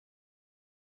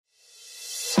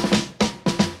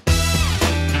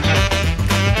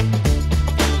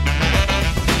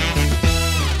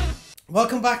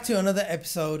Welcome back to another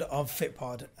episode of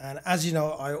Fitpod. And as you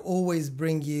know, I always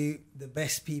bring you the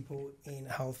best people in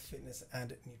health, fitness,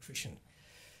 and nutrition.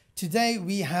 Today,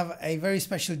 we have a very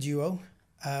special duo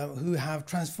who have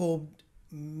transformed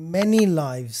many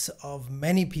lives of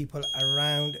many people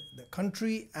around the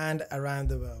country and around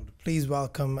the world. Please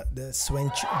welcome the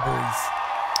Swench boys.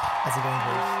 How's it going,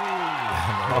 boys?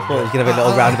 I thought it was going to be a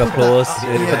little round of applause. Put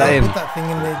that in. Put that thing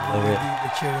in the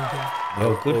cheering thing.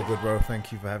 All good, bro.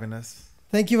 Thank you for having us.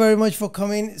 Thank you very much for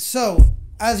coming. So,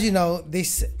 as you know,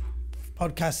 this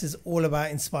podcast is all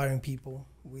about inspiring people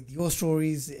with your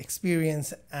stories,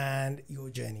 experience, and your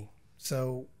journey.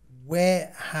 So,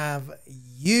 where have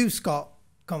you, Scott,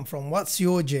 come from? What's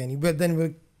your journey? But then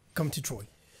we'll come to Troy.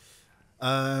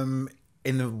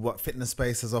 In the fitness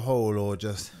space as a whole, or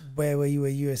just where were you? Were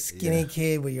you a skinny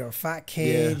kid? Were you a fat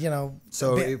kid? You know.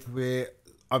 So if we're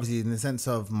obviously in the sense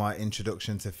of my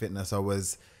introduction to fitness, I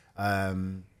was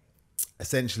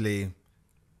essentially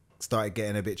started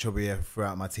getting a bit chubbier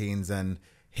throughout my teens and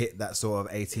hit that sort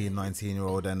of 18,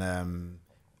 19-year-old and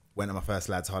went on my first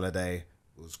lads holiday.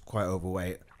 Was quite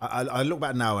overweight. I look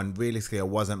back now and realistically I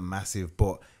wasn't massive,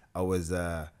 but I was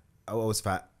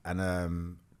fat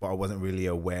and but I wasn't really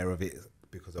aware of it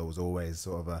because I was always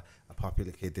sort of a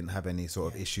popular kid, didn't have any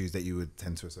sort of issues that you would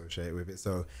tend to associate with it.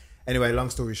 So anyway, long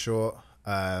story short,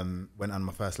 went on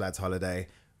my first lads holiday,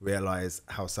 realized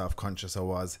how self-conscious I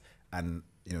was and,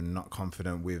 you know, not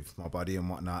confident with my body and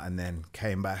whatnot, and then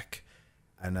came back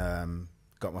and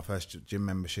got my first gym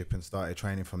membership and started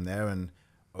training from there. And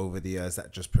over the years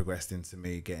that just progressed into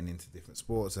me getting into different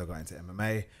sports. So I got into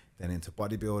MMA, then into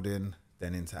bodybuilding,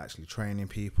 then into actually training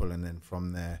people, and then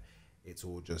from there it's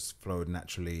all just flowed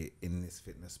naturally in this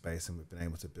fitness space, and we've been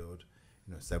able to build,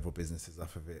 you know, several businesses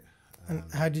off of it. And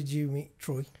how did you meet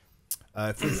Troy?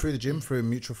 Through the gym, through a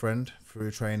mutual friend,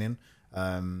 through training.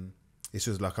 This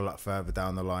was like a lot further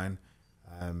down the line.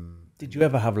 Did you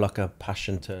ever have like a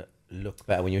passion to look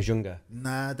better when you was younger?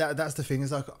 Nah, that's the thing.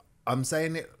 Is like I'm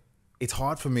saying it's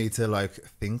hard for me to like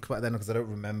think back then because I don't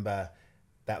remember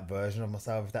that version of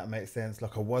myself, if that makes sense.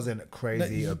 Like I wasn't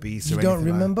crazy obese or anything. You don't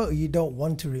remember, or you don't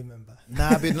want to remember?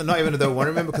 Nah, but not even I don't want to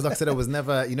remember, because like I said, I was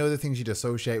never, you know, the things you'd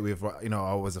associate with, you know,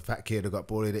 I was a fat kid who got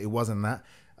bullied. It wasn't that.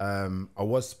 I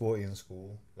was sporty in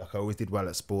school. Like I always did well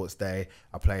at sports day.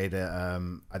 I played I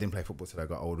didn't play football till I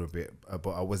got older a bit,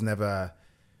 but I was never.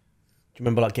 Do you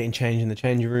remember like getting changed in the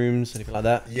change rooms, anything like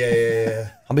that?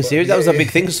 Yeah. I'll be serious. That was a big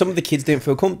thing because some of the kids didn't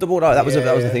feel comfortable. Like, that was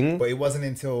a thing. But it wasn't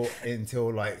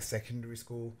until like secondary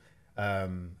school,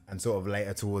 and sort of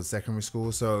later towards secondary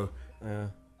school. So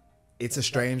it's a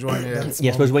strange one. Yeah, I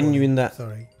suppose when you're in that,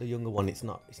 the younger one, it's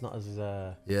not as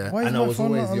and I was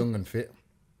always young and fit.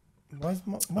 Why is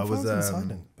my phone's on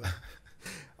silent?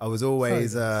 I was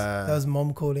always. That was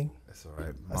mom calling. That's all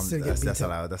right. Mom, that's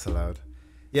allowed. That's allowed.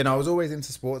 Yeah, no, I was always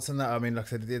into sports and that. I mean, like I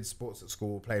said, I did sports at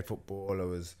school, played football.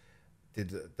 always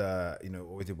did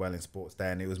well in sports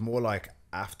day, and it was more like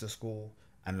after school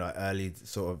and like early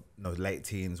sort of late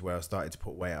teens where I started to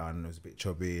put weight on. I was a bit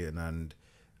chubby, and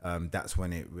that's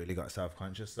when it really got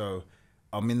self-conscious. So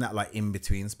I'm in that like in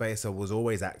between space. I was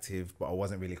always active, but I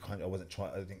wasn't really I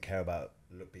didn't care about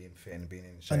being fit and being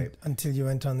in shape until you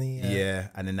went on the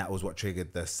and then that was what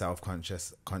triggered the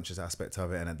self-conscious aspect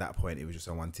of it. And at that point it was just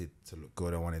I wanted to look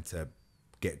good, I wanted to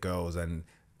get girls and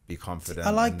be confident.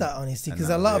 I like that honesty, because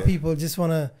a lot of people just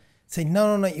want to say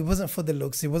no, it wasn't for the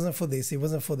looks, it wasn't for this, it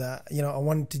wasn't for that, you know, I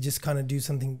wanted to just kind of do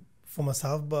something for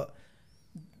myself. But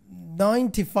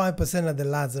 95% of the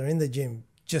lads are in the gym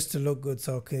just to look good,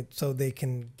 so they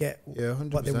can get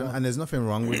 100%. what they want. And there's nothing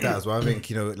wrong with that as well. I think,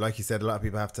 you know, like you said, a lot of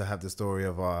people have to have the story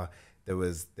of there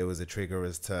was a trigger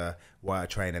as to why I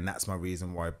train, and that's my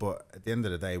reason why. But at the end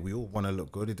of the day, we all want to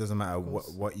look good. It doesn't matter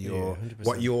what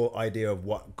your idea of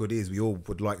what good is. We all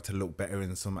would like to look better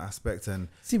in some aspect. And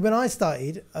see, when I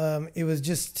started, it was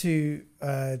just to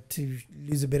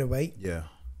lose a bit of weight. Yeah.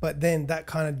 But then that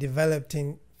kind of developed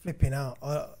in flipping out.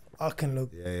 I can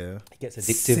look. Yeah. It gets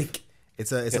addictive. Sick.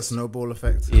 It's a snowball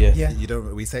effect. Yeah. You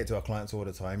don't. We say it to our clients all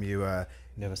the time. You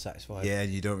never satisfied. Yeah.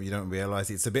 You don't realize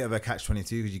it's a bit of a catch-22,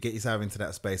 because you get yourself into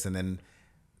that space, and then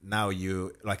now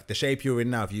you like the shape you're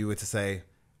in now. If you were to say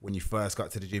when you first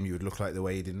got to the gym, you would look like the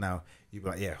way you did now, you'd be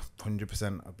like, yeah,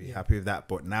 100%. I'd be happy with that.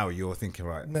 But now you're thinking,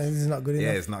 right? No, this is not good enough.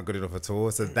 Yeah, it's not good enough at all.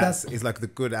 So it's like the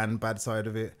good and bad side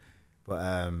of it.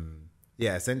 But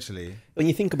yeah, essentially, when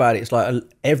you think about it, it's like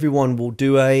everyone will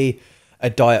do a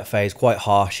diet phase, quite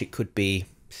harsh. It could be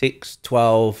 6,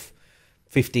 12,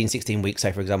 15, 16 weeks,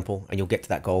 say for example, and you'll get to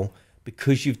that goal.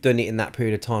 Because you've done it in that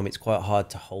period of time, it's quite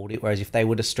hard to hold it. Whereas if they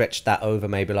would have stretched that over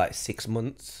maybe like 6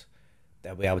 months,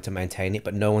 they'll be able to maintain it.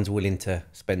 But no one's willing to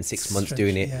spend 6 months Stretch,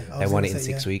 doing it. yeah. I They was want gonna it in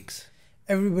say, 6 yeah. weeks.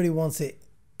 Everybody wants it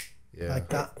like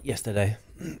that. Yesterday.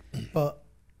 But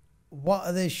what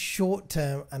are the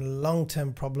short-term and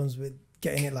long-term problems with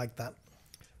getting it like that?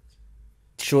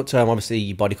 Short term, obviously,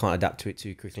 your body can't adapt to it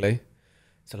too quickly.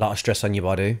 It's a lot of stress on your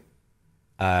body.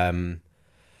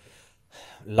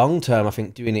 Long term, I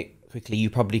think doing it quickly, you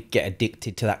probably get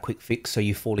addicted to that quick fix. So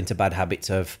you fall into bad habits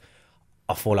of,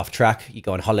 I fall off track, you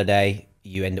go on holiday,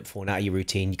 you end up falling out of your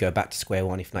routine, you go back to square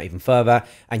one, if not even further.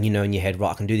 And you know in your head,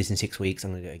 right, I can do this in 6 weeks,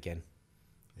 I'm going to do it again.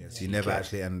 Yeah, so you never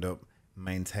actually end up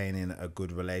maintaining a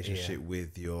good relationship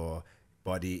with your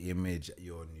body image,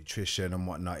 your nutrition and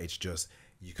whatnot. It's just,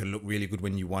 you can look really good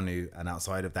when you want to, and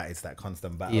outside of that, it's that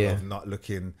constant battle of not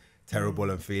looking terrible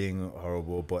and feeling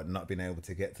horrible, but not being able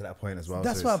to get to that point as well.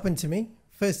 That's so what happened to me.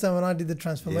 First time when I did the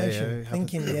transformation, it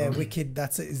thinking, happens. wicked,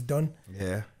 that's it, it's done.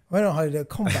 Yeah. Went on holiday,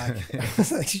 come back. I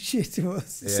was like, shit,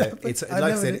 it's It's like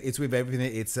I said, it's with everything.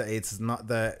 It's not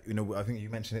that, you know, I think you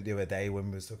mentioned it the other day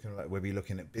when we was talking about whether you're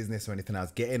looking at business or anything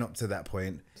else, getting up to that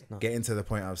point, getting to the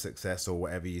point of success or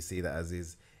whatever you see that as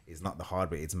is not the hard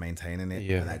bit, it's maintaining it.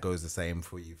 And that goes the same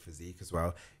for your physique as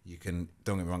well. You can,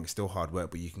 don't get me wrong, it's still hard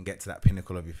work, but you can get to that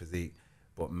pinnacle of your physique,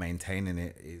 but maintaining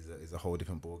it is a whole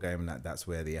different ball game, and that's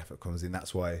where the effort comes in.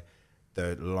 That's why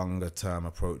the longer term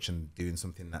approach and doing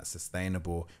something that's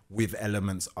sustainable with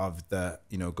elements of the,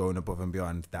 you know, going above and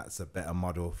beyond, that's a better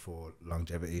model for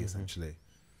longevity. Essentially,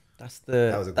 that's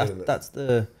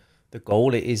the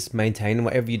goal. It is maintaining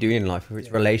whatever you're doing in life, whether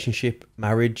it's relationship,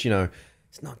 marriage, you know,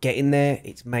 it's not getting there,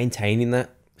 it's maintaining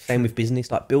that. Same with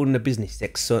business, like building a business,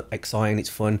 it's exciting, it's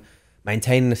fun.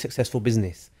 Maintaining a successful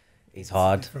business is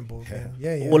hard.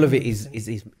 All of it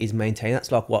is maintained.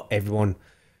 That's like what everyone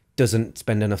doesn't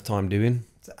spend enough time doing.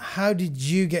 So how did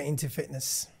you get into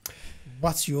fitness?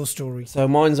 What's your story? So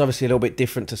mine's obviously a little bit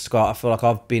different to Scott. I feel like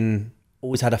I've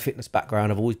always had a fitness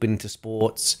background. I've always been into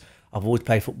sports. I've always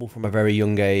played football from a very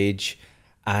young age,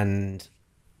 and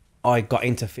I got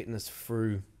into fitness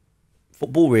through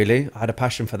football, really. I had a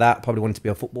passion for that. Probably wanted to be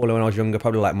a footballer when I was younger,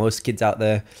 probably like most kids out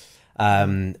there.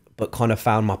 But kind of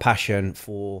found my passion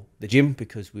for the gym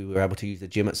because we were able to use the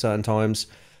gym at certain times.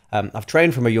 I've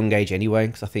trained from a young age anyway,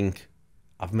 because I think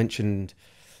I've mentioned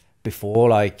before,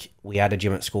 like, we had a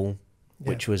gym at school,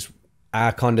 which was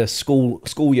our kind of school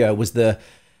year was the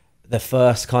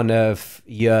first kind of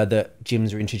year that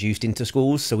gyms were introduced into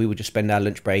schools. So we would just spend our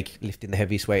lunch break lifting the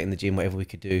heaviest weight in the gym, whatever we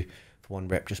could do for one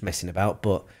rep, just messing about.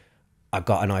 But I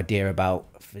got an idea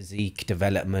about physique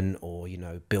development, or, you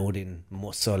know, building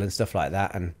muscle and stuff like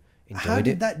that, and enjoyed it. How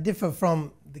did that differ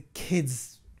from the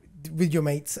kids with your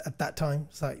mates at that time?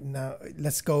 It's like, no,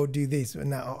 let's go do this.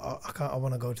 And now I can't. I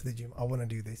want to go to the gym. I want to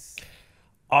do this.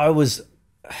 I was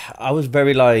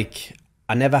very like,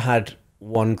 I never had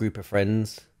one group of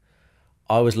friends.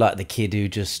 I was like the kid who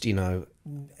just, you know,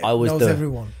 knows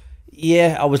everyone.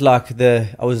 Yeah, I was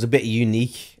a bit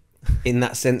unique in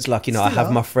that sense. Like, you know, I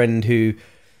have my friend who.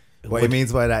 What he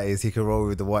means by that is he could roll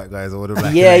with the white guys or the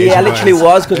black. Yeah, I literally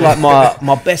was, because like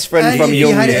my best friend from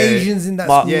young. You had Asians in that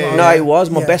school. No, it was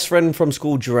my best friend from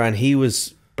school, Duran. He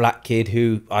was black kid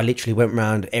who I literally went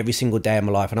around every single day of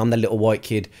my life, and I'm the little white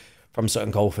kid from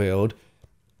Sutton Coldfield.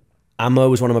 Ammo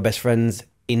was one of my best friends.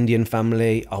 Indian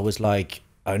family. I was like,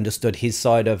 I understood his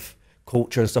side of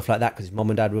culture and stuff like that because his mom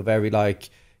and dad were very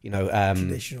like, you know,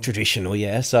 traditional.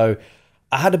 Yeah, so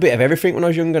I had a bit of everything when I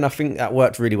was younger, and I think that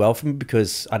worked really well for me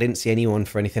because I didn't see anyone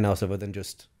for anything else other than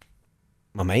just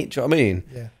my mate. Do you know what I mean?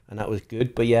 Yeah. And that was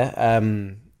good. But yeah,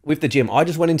 with the gym, I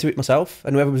just went into it myself,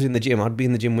 and whoever was in the gym, I'd be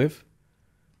in the gym with.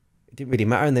 It didn't really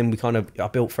matter, and then I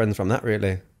built friends from that,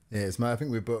 really. Yeah, it's mad. I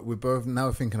think we both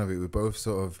now thinking of it, we both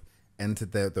sort of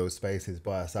entered those spaces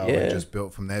by ourselves and just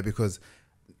built from there, because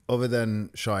other than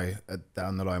Shy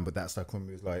down the line, but that's like when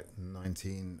we was like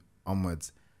 19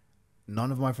 onwards,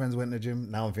 none of my friends went to the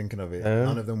gym. Now I'm thinking of it.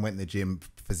 None of them went to the gym,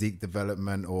 physique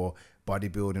development or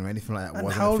bodybuilding or anything like that. And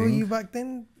wasn't how a old thing. were you back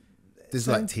then? This is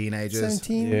like teenagers.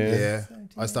 17? Yeah. 17.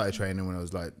 I started training when I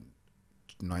was like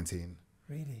 19.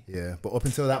 Really? Yeah. But up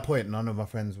until that point, none of my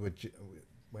friends went gym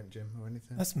or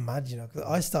anything. That's mad, you know, because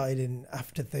I started in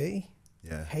after 30.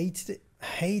 Yeah. Hated it.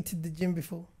 Hated the gym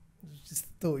before. Just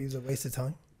thought it was a waste of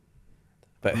time.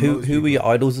 But who were your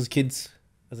idols as kids?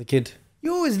 As a kid?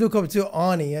 You always look up to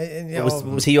Arnie. And,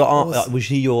 was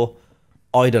he your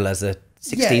idol as a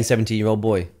 16, 17-year-old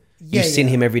boy? You've seen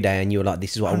him every day and you were like,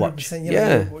 this is what I watch.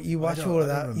 You watch all of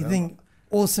that. You think,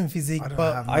 awesome physique. I don't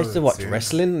But have I used to no watch clue.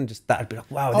 wrestling and just that'd be like,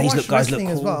 wow, I these watched guys look wrestling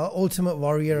cool. as well, Ultimate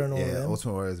Warrior and all of Yeah, them.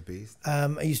 Ultimate Warrior's Beast.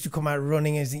 I used to come out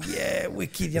running and say, yeah,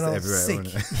 wicked, you Just know, everywhere, sick.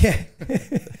 wasn't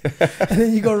Yeah. And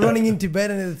then you go running into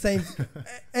bed and at the same.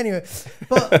 Anyway,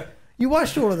 but you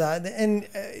watched all of that, and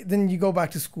then you go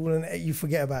back to school and you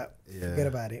forget about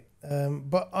it.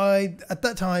 But at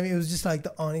that time, it was just like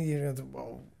the Arnie, you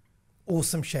know,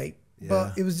 awesome shape. Yeah.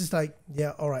 But it was just like,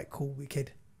 yeah, all right, cool,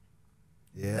 wicked.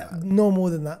 Yeah. No more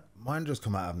than that. Mine just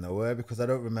come out of nowhere because I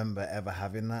don't remember ever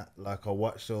having that. Like, I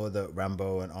watched all the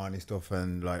Rambo and Arnie stuff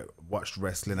and like watched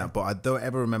wrestling, but I don't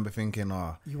ever remember thinking,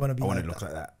 oh, You want to be I want like to look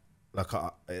that. like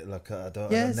that. I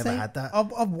don't. Yeah, I've never same. had that.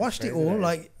 I've watched it Crazy, all, that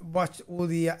like watched all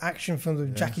the action films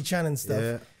with Jackie Chan and stuff.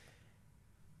 Yeah.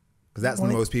 Because that's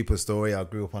Wanna- most people's story. I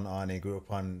grew up on Arnie, grew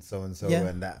up on so and so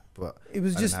and that, but It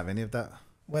was I just didn't have any of that.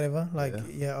 whatever. Like,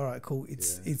 yeah, all right, cool.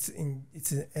 It's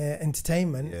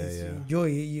entertainment. Yeah, You yeah. enjoy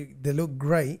it. They look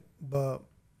great, but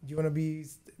do you want to be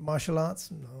martial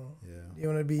arts? No. Yeah. Do you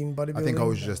want to be in bodybuilding? I think I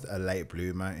was No. just a late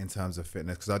bloomer in terms of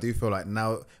fitness because I do feel like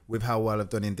now with how well I've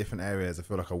done in different areas, I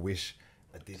feel like I wish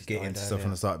I did get into stuff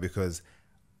from the start because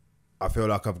I feel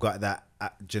like I've got that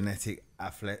genetic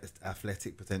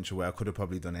athletic potential where I could have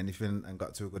probably done anything and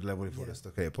got to a good level if I would have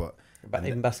stuck at it. But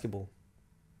Even basketball.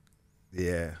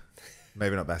 yeah,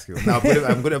 maybe not basketball. No,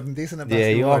 I'm good. I'm decent at basketball. Yeah,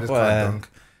 you I are just can't dunk.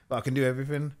 But I can do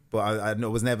everything. But I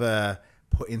was never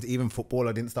put into even football.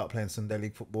 I didn't start playing Sunday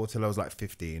league football till I was like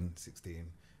 15, 16.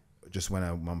 Just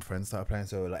when my friends started playing.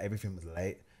 So like everything was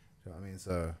late. Do you know what I mean?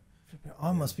 So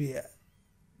I must be a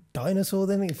dinosaur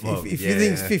then. If Well, you yeah,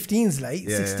 think yeah. 15's late,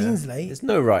 Yeah, 16's late. There's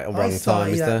no right or I wrong time,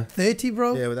 started is there? at 30,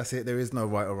 bro. yeah, well, that's it. There is no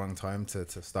right or wrong time to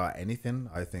start anything.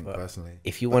 I think personally.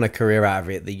 If you want a career out of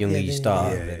it, the younger Yeah, you then-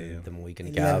 start, Yeah, then yeah. the more you're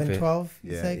going to get out of 11, it. 12,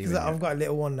 you Yeah, say? Because even, I've yeah. got a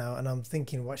little one now and I'm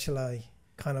thinking, what shall I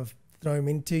kind of throw him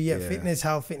into? Yeah, Yeah. fitness,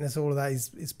 health, fitness, all of that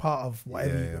is part of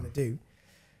whatever Yeah, you're yeah. going to do.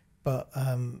 But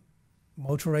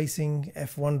motor racing,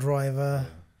 F1 driver,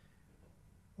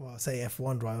 well, I say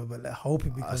F1 driver, but I hope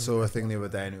it I becomes. saw a thing the other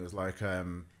day and it was like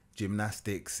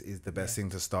gymnastics is the best thing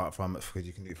to start from because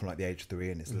you can do it from like the age of 3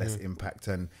 and it's less impact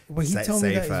and Well, he told me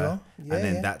that as safer. well. Yeah, And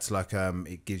then yeah. that's like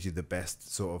it gives you the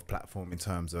best sort of platform in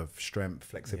terms of strength,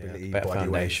 flexibility, better body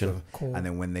foundation. weight. Cool. And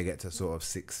then when they get to sort of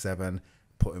 6, 7,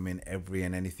 put them in every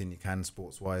and anything you can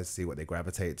sports wise, see what they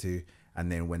gravitate to.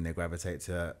 And then when they gravitate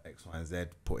to X, Y, and Z,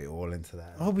 put it all into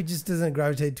that. I hope it just doesn't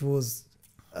gravitate towards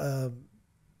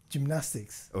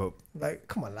gymnastics. Oh, Like,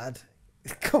 come on, lad.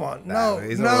 Come on, Nah, no,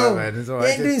 it's no. all right, man, it's all You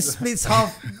right. ain't doing splits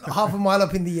half a mile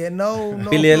up in the air. No, no.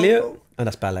 Billy no, Elliot? no. Oh,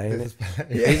 that's ballet, isn't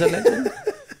it? He's a legend.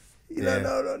 You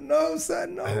know, no, sir,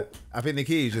 no. I think the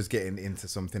key is just getting into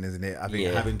something, isn't it? I think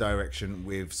Yeah. having direction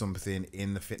with something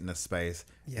in the fitness space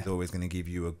Yeah. is always going to give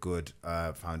you a good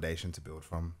foundation to build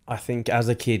from. I think as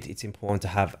a kid, it's important to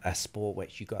have a sport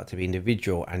which you got to be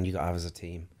individual and you got to have as a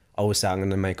team. I always say I'm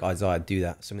going to make Isaiah do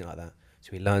that, something like that.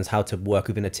 So he learns how to work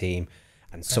within a team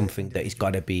and something that he's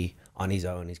got to be on his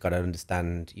own. He's got to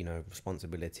understand, you know,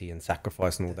 responsibility and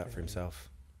sacrifice and all that for himself.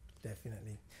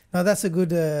 Definitely. No, that's a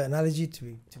good analogy. To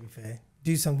be fair,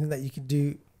 do something that you can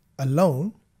do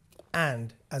alone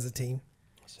and as a team.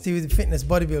 See, with fitness,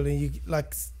 bodybuilding, you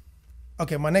like.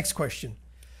 Okay, my next question: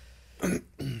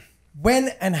 when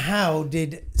and how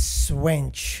did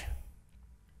Swench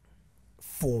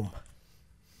form?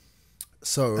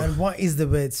 So, And what is the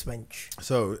word Swench?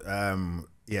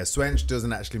 yeah, Swench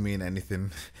doesn't actually mean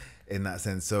anything in that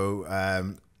sense. So,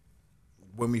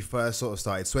 when we first sort of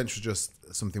started, Swench was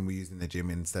just something we used in the gym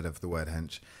instead of the word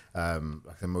hench.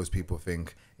 Like most people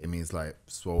think it means like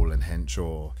swole and hench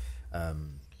or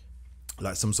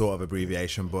like some sort of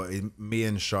abbreviation. But me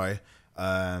and Shy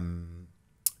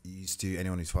used to,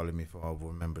 anyone who's followed me for a while will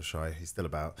remember Shy. He's still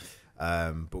about.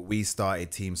 But we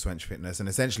started Team Swench Fitness, and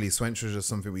essentially Swench was just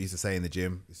something we used to say in the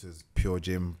gym. This was pure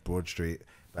gym, Broad Street,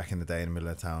 back in the day in the middle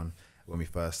of town when we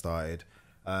first started.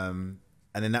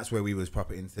 And then that's where we was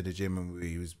proper into the gym, and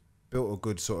we was built a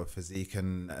good sort of physique,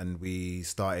 and we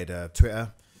started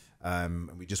Twitter.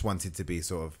 And we just wanted to be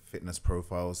sort of fitness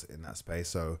profiles in that space.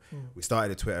 So we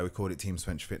started a Twitter, we called it Team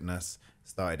Swench Fitness,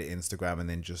 started at Instagram, and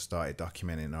then just started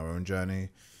documenting our own journey.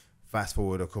 Fast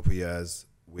forward a couple of years,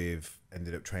 we've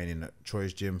ended up training at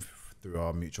Troy's gym through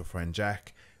our mutual friend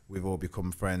Jack. We've all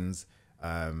become friends.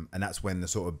 And that's when the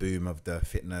sort of boom of the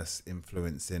fitness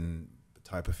influencing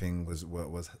type of thing was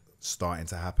starting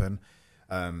to happen.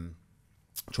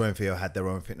 Troy and Theo had their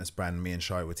own fitness brand. Me and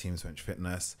Shy were Team Swench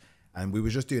Fitness. And we were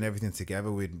just doing everything together.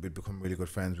 We'd become really good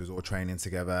friends. We was all training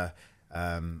together.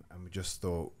 And we just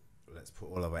thought, let's put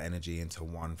all of our energy into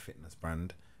one fitness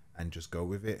brand and just go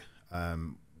with it.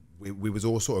 we was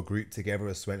all sort of grouped together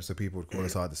as Swench, so people would call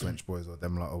us the Swench Boys or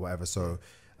them lot or whatever. So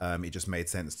it just made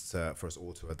sense for us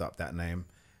all to adopt that name.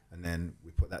 And then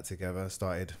we put that together,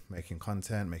 started making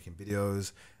content, making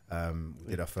videos.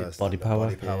 We did our first Body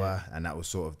Power, and that was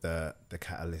sort of the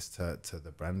catalyst to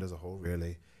the brand as a whole,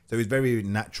 really. So it was very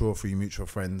natural through mutual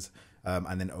friends.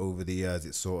 And then over the years,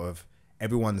 it's sort of,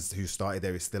 everyone who started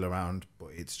there is still around, but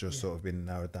it's just sort of been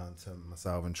narrowed down to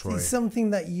myself and Troy. It's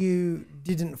something that you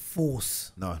didn't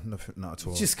force. No, not at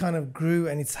all. It just kind of grew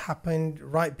and it's happened.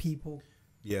 Right people.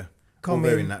 Yeah. All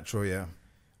very natural, yeah.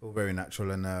 All very natural.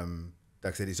 And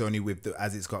like I said, it's only with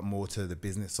as it's got more to the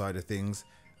business side of things,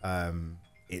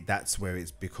 that's where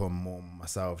it's become more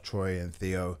myself, Troy and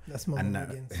Theo. That's my name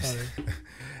again, sorry.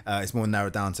 It's more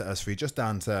narrowed down to us three, just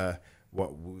down to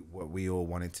what we all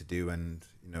wanted to do, and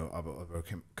other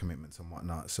commitments and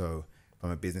whatnot. So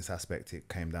from a business aspect, it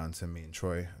came down to me and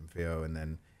Troy and Theo, and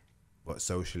then but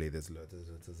socially there's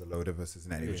a load of us,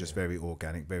 isn't it? It was just very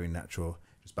organic, very natural,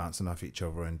 just bouncing off each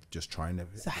other and just trying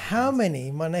everything. So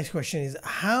my next question is,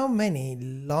 how many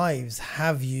lives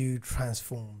have you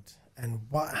transformed, and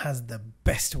what has the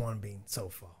best one been so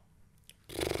far?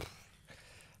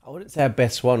 I wouldn't say our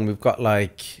best one. We've got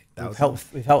like we've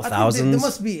helped thousands. There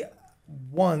must be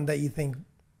one that you think,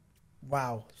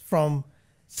 wow, from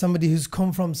somebody who's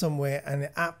come from somewhere and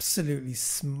absolutely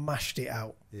smashed it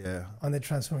out. Yeah. On the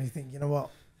transformation, you think, you know what?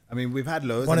 I mean, we've had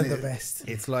loads. One of the best.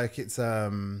 It's like there's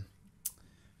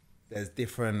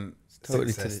different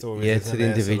Totally success to stories. the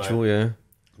individual. So like,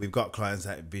 we've got clients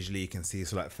that visually you can see.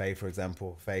 So like Faye, for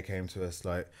example, Faye came to us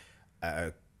like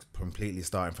completely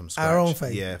starting from scratch. Our own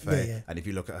Faye. Yeah, Faye. Yeah. And if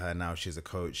you look at her now, she's a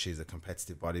coach. She's a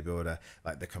competitive bodybuilder.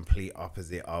 Like the complete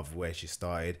opposite of where she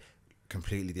started.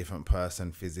 Completely different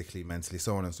person, physically, mentally,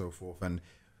 so on and so forth. And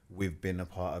we've been a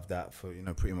part of that for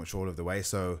pretty much all of the way.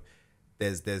 So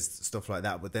there's stuff like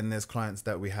that. But then there's clients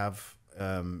that we have,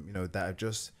 that are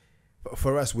just.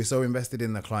 For us, we're so invested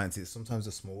in the clients. It's sometimes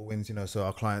the small wins, So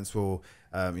our clients will,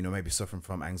 maybe suffering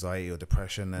from anxiety or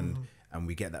depression, and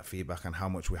we get that feedback on how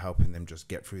much we're helping them just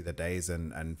get through the days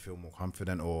and feel more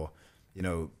confident, or,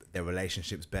 their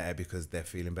relationships better because they're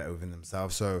feeling better within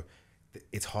themselves. So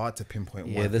it's hard to pinpoint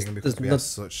one thing because we have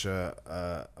such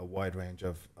a wide range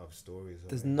of stories.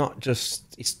 There's not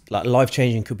just, it's like life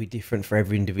changing could be different for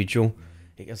every individual.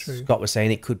 As Scott was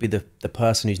saying, it could be the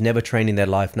person who's never trained in their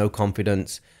life, no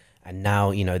confidence, and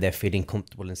now they're feeling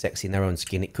comfortable and sexy in their own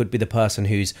skin. It could be the person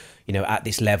who's at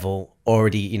this level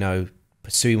already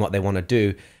pursuing what they want to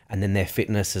do, and then their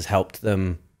fitness has helped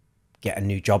them get a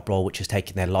new job role which has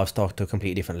taken their lifestyle to a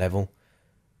completely different level.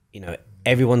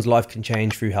 Everyone's life can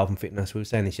change through health and fitness. We were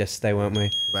saying this yesterday, weren't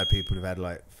we? We've had people who've had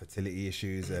like fertility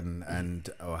issues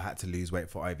or had to lose weight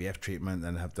for IVF treatment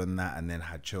and have done that and then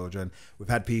had children. We've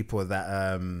had people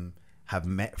that have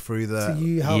met through the. So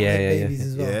you help babies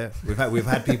as well. Yeah, we've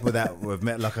had people that we've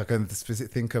met. Like I can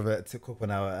specifically think of a couple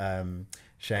now,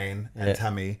 Shane and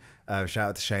Tammy. Shout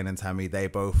out to Shane and Tammy. They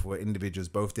both were individuals.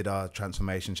 Both did our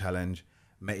transformation challenge.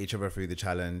 Met each other through the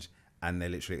challenge. And they're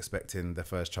literally expecting their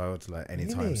first child like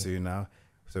anytime soon now.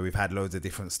 So we've had loads of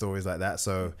different stories like that.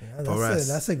 So for us,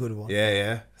 that's a good one.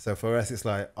 Yeah. So for us, it's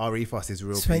like our ethos is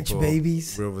real Swench people,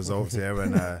 babies, real results here,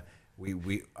 and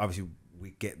we obviously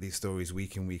we get these stories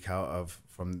week in week out of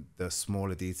from the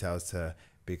smaller details to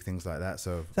big things like that.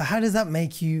 So how does that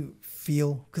make you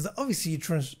feel? Because obviously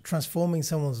you're transforming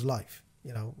someone's life.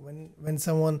 When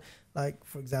someone, like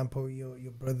for example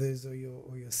your brothers or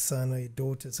your son or your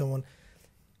daughter, someone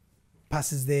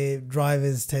passes their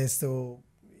driver's test or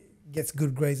gets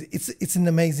good grades, it's an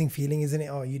amazing feeling, isn't it?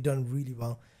 Oh, you've done really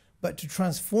well. But to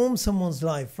transform someone's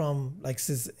life from like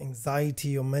says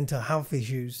anxiety or mental health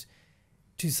issues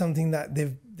to something that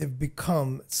they've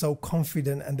become so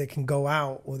confident and they can go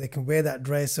out or they can wear that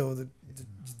dress or the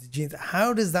jeans,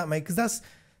 how does that make? Because that's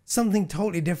something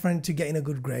totally different to getting a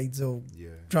good grades or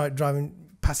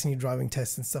passing your driving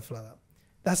tests and stuff like that.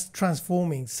 That's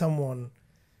transforming someone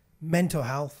mental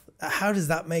health. How does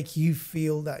that make you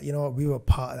feel that we were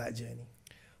part of that journey?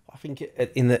 I think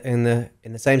in the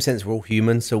same sense we're all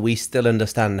human, so we still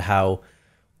understand how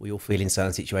we all feel in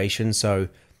certain situations. So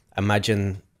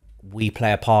imagine we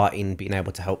play a part in being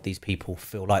able to help these people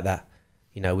feel like that.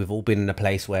 We've all been in a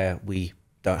place where we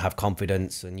don't have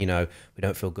confidence and we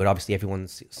don't feel good. Obviously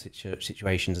everyone's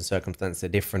situations and circumstances are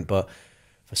different, but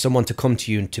for someone to come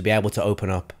to you and to be able to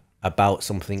open up about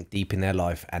something deep in their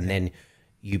life and then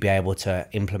you be able to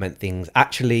implement things,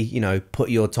 actually, put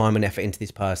your time and effort into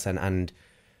this person and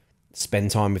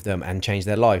spend time with them and change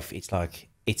their life. It's like,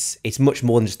 it's much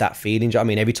more than just that feeling. I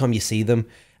mean, every time you see them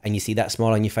and you see that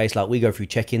smile on your face. Like we go through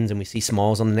check-ins and we see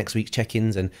smiles on the next week's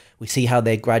check-ins, and we see how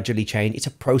they gradually change. It's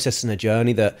a process and a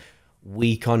journey that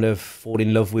we kind of fall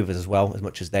in love with as well, as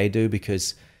much as they do,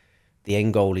 because the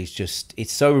end goal is just,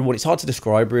 it's so rewarding. It's hard to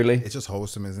describe, really. It's just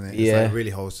wholesome, isn't it? It's Yeah. like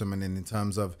really wholesome. And then in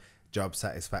terms of job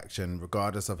satisfaction,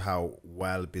 regardless of how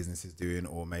well business is doing,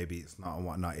 or maybe it's not and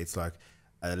whatnot, it's like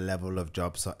a level of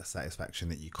job satisfaction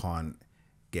that you can't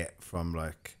get from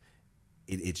like,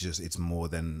 it's more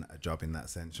than a job in that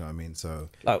sense. You know what I mean? So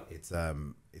Like,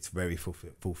 it's very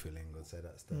fulfilling. I'd say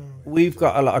that's the. we've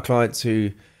got a lot of clients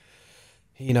who,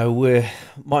 you know, we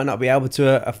might not be able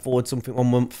to afford something 1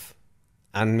 month,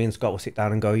 and me and Scott will sit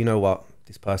down and go, you know what,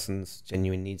 this person's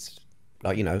genuine needs,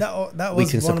 like, you know, That we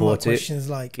was can one of my support it. questions.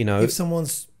 Like, You know, if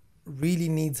someone's really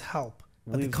needs help,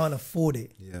 but they can't afford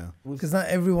it, Yeah. because not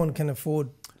everyone can afford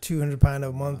 £200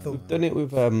 a month. Or we've done it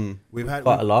with We've had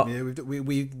quite a lot. Yeah,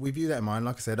 we view that in mind.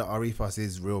 Like I said, our ethos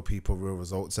is real people, real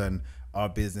results, and our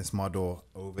business model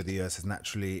over the years has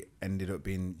naturally ended up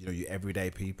being, you know, your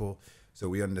everyday people. So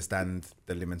we understand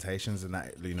the limitations, and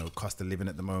that, you know, cost of living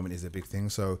at the moment is a big thing.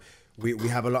 So we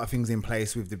have a lot of things in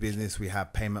place with the business. We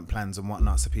have payment plans and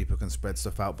whatnot, so people can spread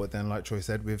stuff out. But then, like Troy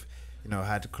said, we've, you know,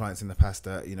 had clients in the past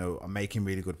that, you know, are making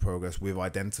really good progress. We've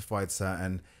identified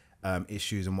certain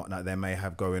issues and whatnot they may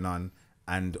have going on,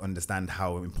 and understand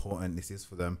how important this is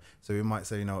for them. So we might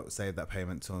say, you know, save that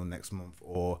payment till next month,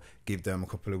 or give them a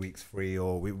couple of weeks free,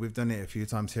 or we've done it a few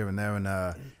times here and there. And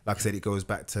like I said, it goes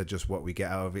back to just what we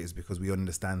get out of it is because we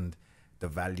understand the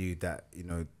value that, you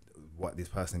know, what this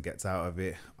person gets out of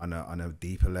it on a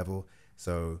deeper level.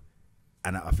 So,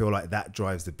 and I feel like that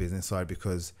drives the business side,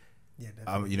 because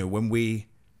you know, when we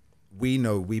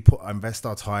know we invest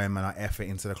our time and our effort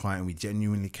into the client, and we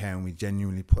genuinely care and we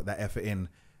genuinely put that effort in,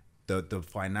 the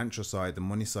financial side, the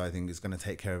money side thing is going to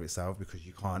take care of itself, because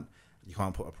you can't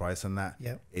put a price on that.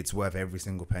 Yep. It's worth every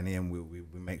single penny, and we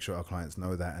make sure our clients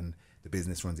know that, and the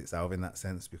business runs itself in that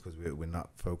sense, because we're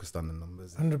not focused on the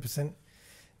numbers. 100%.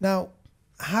 Now,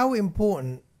 how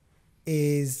important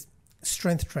is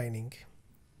strength training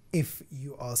if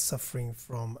you are suffering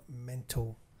from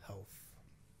mental health?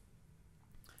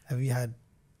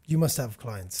 You must have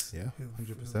clients. Yeah, who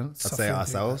 100%. I'd suffer say from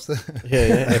ourselves.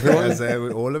 yeah, everyone. I'd say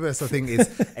all of us. I think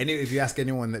it's if you ask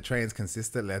anyone that trains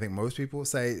consistently, I think most people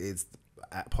say it's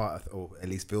at part of, or at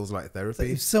least feels like So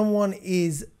therapy. if someone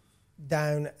is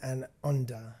down and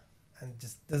under and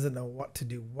just doesn't know what to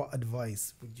do, what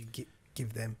advice would you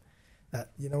give them?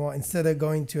 That, you know what, instead of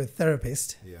going to a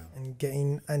therapist Yeah. and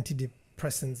getting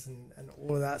antidepressants and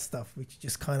all of that stuff, which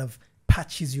just kind of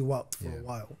patches you up for a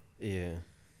while, Yeah.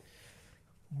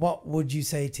 what would you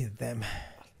say to them?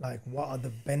 Like, what are the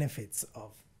benefits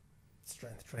of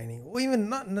strength training, or even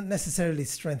not necessarily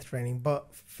strength training,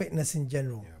 but fitness in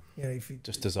general? You know, if you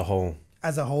Just as a whole.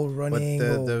 as a whole, running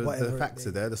But or whatever. the facts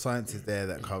are there, the science is there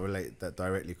that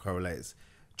directly correlates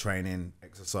training,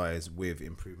 exercise with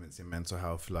improvements in mental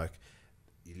health. Like,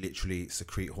 you literally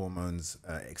excrete hormones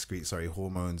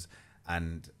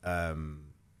and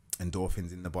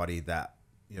endorphins in the body that,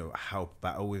 you know, help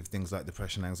battle with things like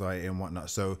depression, anxiety, and whatnot.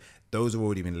 So those have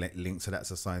already been linked, so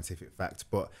that's a scientific fact.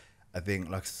 But I think,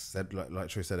 like I said, like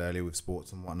Troy said earlier, with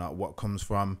sports and whatnot, what comes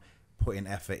from putting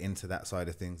effort into that side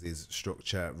of things is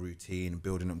structure, routine,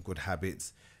 building up good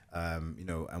habits, you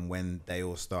know, and when they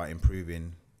all start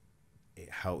improving, it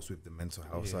helps with the mental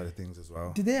health side of things as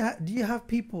well. Do you have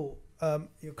people,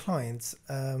 your clients,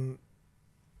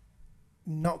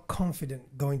 not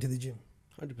confident going to the gym?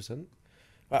 100%.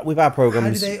 With our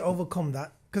programs, How do they overcome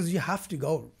that? Because you have to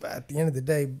go. At the end of the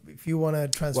day, if you want to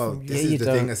transform, Well, this you is the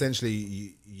don't. thing.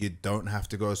 Essentially, you don't have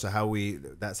to go. So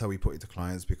that's how we put it to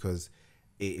clients, because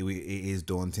it is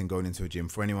daunting going into a gym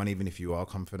for anyone, even if you are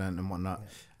confident and whatnot.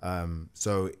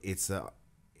 So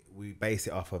we base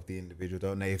it off of the individual,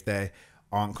 don't they? If they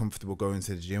aren't comfortable going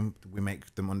to the gym, we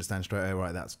make them understand straight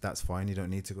away, right, that's fine. You don't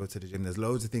need to go to the gym. There's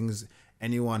loads of things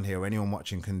anyone here or anyone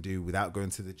watching can do without going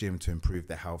to the gym to improve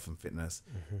their health and fitness.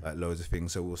 Like loads of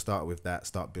things. So we'll start with that,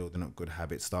 start building up good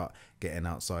habits, start getting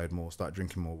outside more, start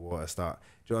drinking more water, do you know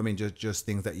what I mean? Just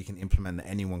things that you can implement that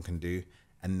anyone can do,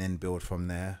 and then build from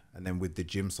there. And then with the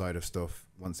gym side of stuff,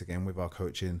 once again, with our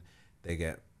coaching, they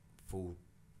get full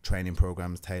training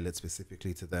programs tailored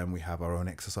specifically to them. We have our own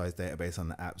exercise database on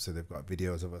the app, so they've got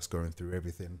videos of us going through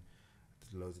everything.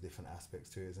 There's loads of different aspects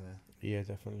to it, isn't there? Yeah,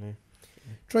 definitely.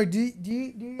 Troy, do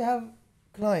you have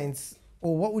clients,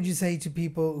 or what would you say to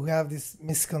people who have this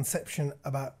misconception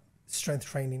about strength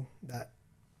training, that,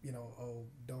 you know, oh,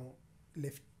 don't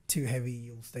lift too heavy,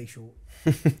 you'll stay short?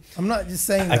 I'm not just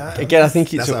saying that. Again, I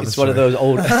think it's one of those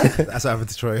old. That's what happened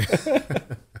to Troy.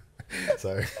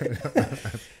 So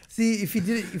See, if he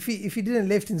didn't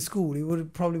lift in school, he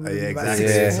would probably would have yeah, been about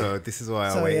exactly. 6'4". So this is why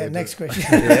I So waited. yeah, next question.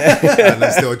 And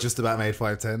I'm still just about made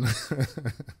 5'10".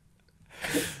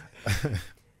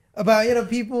 About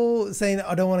people saying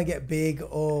I don't want to get big,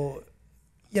 or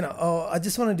oh, I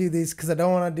just want to do this because I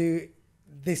don't want to do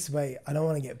this way. I don't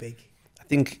want to get big. I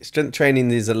think strength training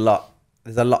there's a lot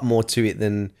more to it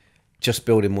than just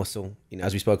building muscle.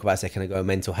 As we spoke about a second ago,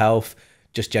 mental health,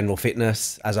 just general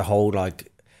fitness as a whole. Like,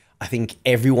 I think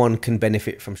everyone can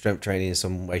benefit from strength training in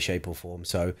some way, shape or form.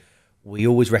 So we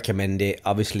always recommend it.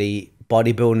 Obviously,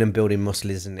 bodybuilding and building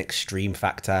muscle is an extreme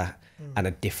factor and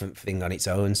a different thing on its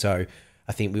own. So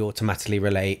I think we automatically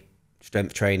relate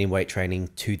strength training, weight training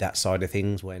to that side of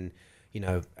things. When,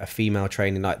 a female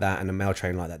training like that and a male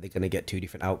training like that, they're going to get two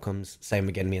different outcomes. Same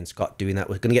again, me and Scott doing that.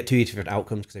 We're going to get two different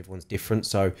outcomes because everyone's different.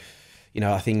 So,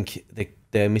 I think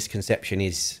the misconception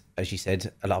is, as you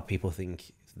said, a lot of people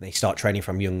think they start training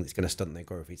from young, it's going to stunt their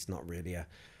growth. It's not really a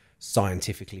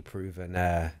scientifically proven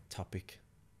topic.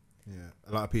 Yeah,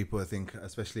 a lot of people, I think,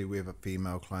 especially with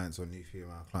female clients or new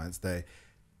female clients,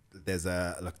 there's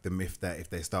the myth that if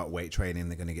they start weight training,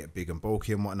 they're going to get big and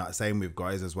bulky and whatnot. Same with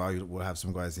guys as well. We'll have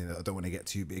some guys, I don't want to get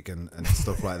too big and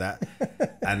stuff like that.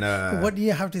 And what do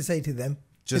you have to say to them?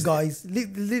 Just the guys.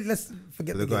 Let's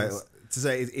forget the guy. guys. To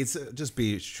say it's just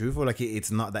be truthful. Like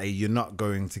it's not that you're not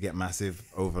going to get massive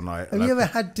overnight. Have you ever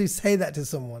had to say that to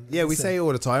someone? Yeah, we say it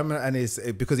all the time, and it's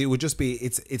because it would just be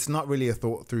it's not really a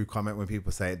thought through comment when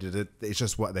people say it. It's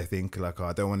just what they think. Like,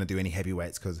 I don't want to do any heavy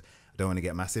weights because I don't want to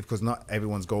get massive. Because not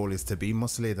everyone's goal is to be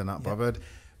muscly. They're not bothered.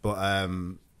 But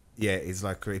yeah, it's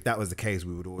like if that was the case,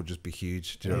 we would all just be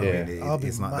huge. Do you know what I mean? I'll be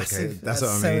it's not massive. the case. That's at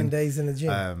what I mean. 7 days in the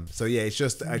gym. So yeah, it's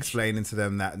just explaining to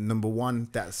them that number one,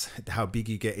 that's how big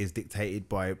you get is dictated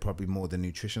by probably more the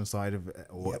nutrition side of it,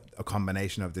 or a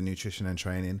combination of the nutrition and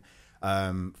training.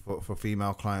 For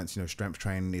female clients, strength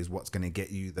training is what's going to get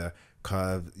you the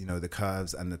curve, the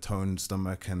curves and the toned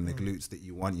stomach and the glutes that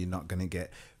you want. You're not going to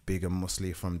get big and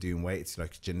muscly from doing weights.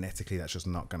 Like, genetically, that's just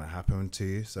not going to happen to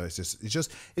you. So it's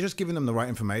just giving them the right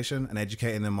information and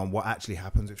educating them on what actually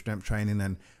happens with strength training.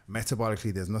 And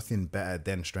metabolically, there's nothing better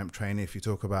than strength training. If you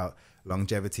talk about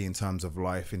longevity in terms of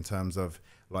life, in terms of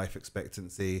life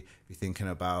expectancy, if you're thinking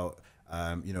about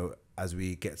as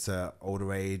we get to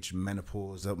older age,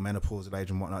 menopausal age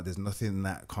and whatnot, there's nothing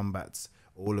that combats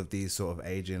all of these sort of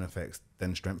aging effects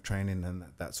than strength training, and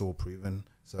that's all proven.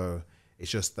 So it's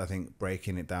just, I think,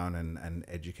 breaking it down and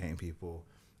educating people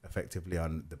effectively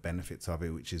on the benefits of it,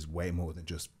 which is way more than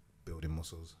just building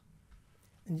muscles.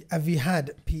 Have you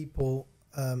had people,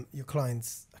 your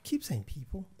clients, I keep saying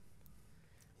people,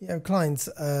 clients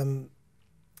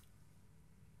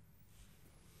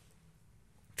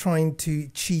trying to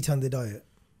cheat on the diet?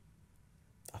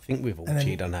 I think we've all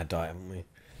cheated on our diet, haven't we?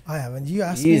 I haven't. You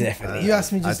asked You me. definitely You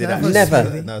asked me just now.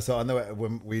 Never. No, so I know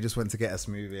when we just went to get a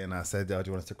smoothie and I said, "Oh, do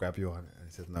you want us to grab you on?" And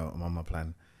he said, "No, I'm on my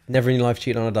plan." Never in your life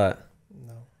cheated on a diet?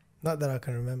 No, not that I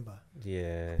can remember.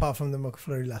 Yeah. Apart from the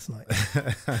McFlurry last night.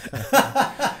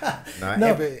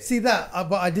 No, see that,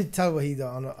 but I did tell what he did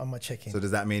on my check-in. So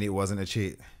does that mean it wasn't a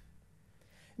cheat?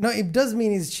 No, it does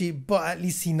mean it's cheap, but at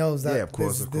least he knows that. Yeah, of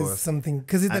course. There's something,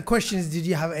 because the question is, did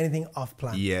you have anything off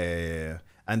plan? Yeah.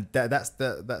 And that's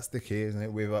the key, isn't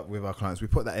it? With our clients, we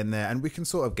put that in there, and we can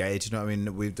sort of gauge. You know what I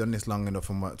mean? We've done this long enough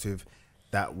and worked with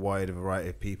that wide a variety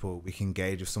of people. We can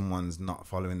gauge if someone's not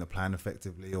following the plan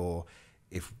effectively, or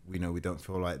if we don't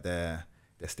feel like they're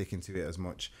sticking to it as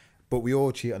much. But we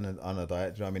all cheat on a diet. Do you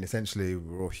know what I mean? Essentially,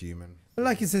 we're all human. But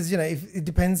like it says, if it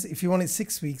depends. If you want it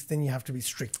 6 weeks, then you have to be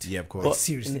strict. Yeah, of course. But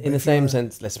seriously, in the same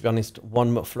sense, let's be honest,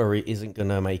 one McFlurry isn't going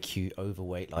to make you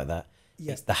overweight like that.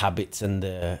 Yeah. It's the habits and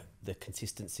the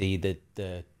consistency,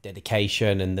 the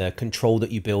dedication and the control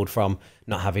that you build from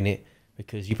not having it,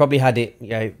 because you probably had it.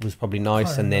 Yeah, it was probably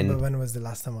nice, and then when was the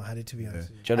last time I had it? To be honest,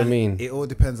 do you know what I mean? It all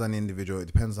depends on the individual. It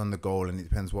depends on the goal, and it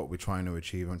depends what we're trying to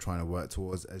achieve and trying to work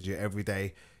towards as your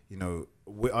everyday.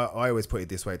 I always put it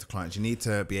this way to clients: you need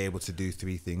to be able to do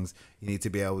three things. You need to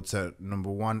be able to,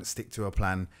 number one, stick to a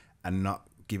plan and not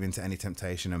give in to any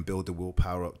temptation, and build the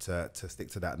willpower up to stick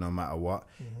to that no matter what.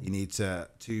 Mm-hmm. You need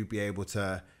to be able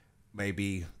to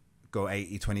maybe go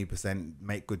 80-20%,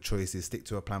 make good choices, stick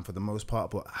to a plan for the most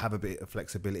part, but have a bit of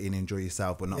flexibility and enjoy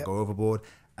yourself, but not go overboard.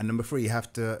 And number three, you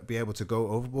have to be able to go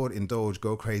overboard, indulge,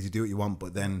 go crazy, do what you want,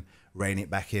 but then rein it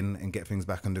back in and get things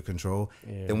back under control.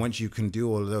 Yeah. Then once you can do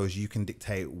all of those, you can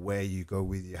dictate where you go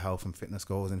with your health and fitness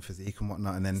goals and physique and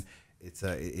whatnot. And then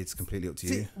it's completely up to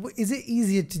you. Is it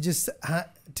easier to just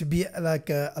to be like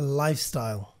a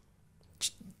lifestyle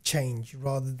change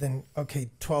rather than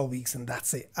 12 weeks and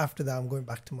that's it? After that, I'm going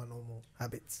back to my normal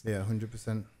habits. Yeah,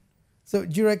 100%. So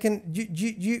do you reckon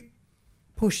you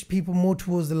push people more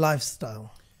towards the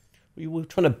lifestyle? We're not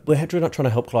trying to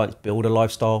help clients build a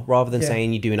lifestyle rather than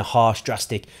saying you're doing a harsh,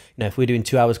 drastic. If we're doing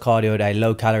 2 hours cardio a day,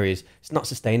 low calories, it's not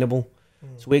sustainable.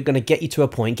 So we're going to get you to a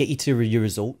point, get you to your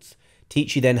results,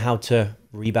 teach you then how to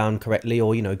rebound correctly,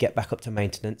 or get back up to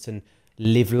maintenance and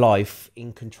live life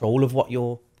in control of what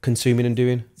you're consuming and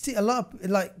doing. See, a lot of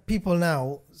like people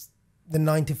now, the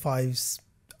 9 to 5s.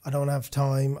 I don't have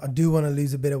time. I do want to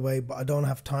lose a bit of weight, but I don't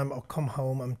have time. I'll come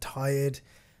home. I'm tired.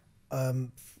 I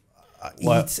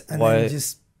eat and then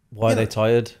just. Why are they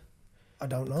tired? I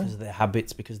don't know. Because of their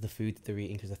habits, because of the food that they're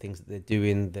eating, because of the things that they're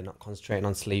doing. They're not concentrating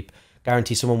on sleep.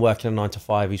 Guarantee someone working a 9 to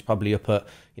 5 who's probably up at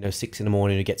 6 in the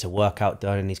morning who gets a workout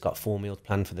done and he's got 4 meals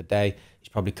planned for the day. He's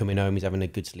probably coming home. He's having a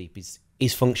good sleep.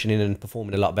 He's functioning and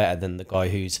performing a lot better than the guy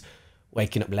who's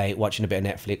waking up late, watching a bit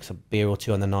of Netflix, a beer or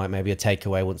two on the night, maybe a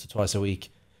takeaway once or twice a week.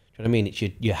 Do you know what I mean? It's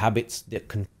your habits that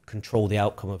can control the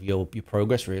outcome of your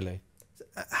progress, really.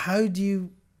 How do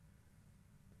you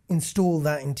install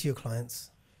that into your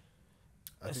clients?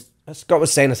 As Scott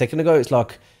was saying a second ago, it's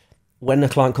like when the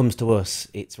client comes to us,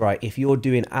 it's right. If you're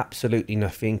doing absolutely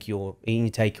nothing, you're eating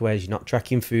your takeaways, you're not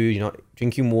tracking food, you're not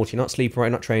drinking water, you're not sleeping right,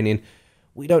 you're not training,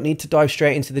 we don't need to dive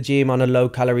straight into the gym on a low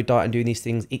calorie diet and doing these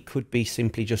things. It could be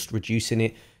simply just reducing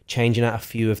it, changing out a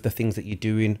few of the things that you're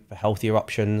doing for healthier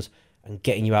options, and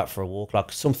getting you out for a walk,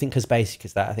 like something as basic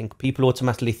as that. I think people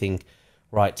automatically think,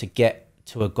 right, to get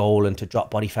to a goal and to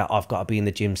drop body fat, I've got to be in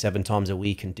the gym 7 times a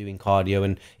week and doing cardio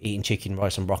and eating chicken,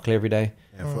 rice and broccoli every day.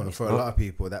 Yeah, for a lot of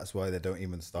people, that's why they don't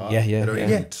even start. They don't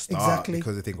even start exactly.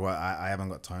 because they think, well, I haven't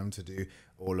got time to do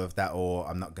all of that, or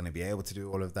I'm not going to be able to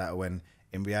do all of that. When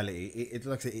in reality,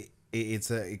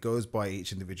 it goes by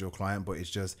each individual client, but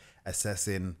it's just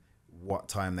assessing what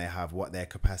time they have, what their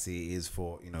capacity is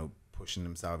for, pushing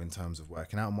themselves in terms of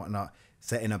working out and whatnot,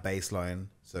 setting a baseline.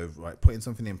 So putting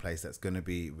something in place that's going to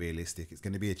be realistic, it's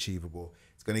going to be achievable,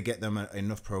 it's going to get them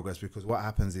enough progress, because what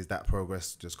happens is that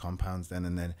progress just compounds then,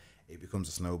 and then it becomes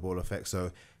a snowball effect.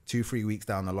 So 2-3 weeks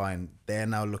down the line, they're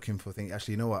now looking for things,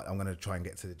 actually, you know what, I'm going to try and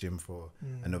get to the gym for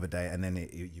another day, and then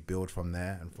you build from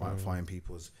there and find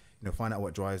people's, find out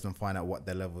what drives them, find out what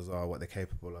their levels are, what they're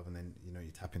capable of, and then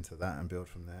you tap into that and build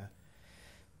from there.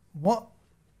 What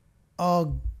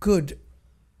are good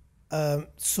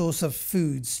source of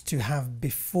foods to have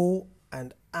before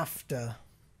and after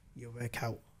your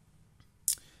workout?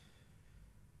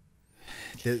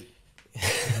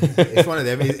 It's one of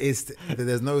them.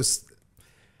 There's no,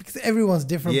 because everyone's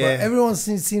different, but everyone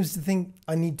seems to think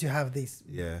I need to have this.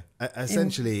 Yeah,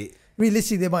 essentially.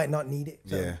 Realistically, they might not need it.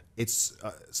 So. Yeah, it's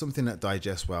something that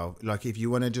digests well. Like if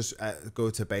you want to just go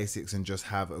to basics and just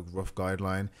have a rough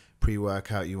guideline,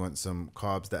 pre-workout, you want some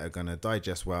carbs that are going to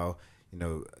digest well,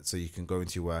 so you can go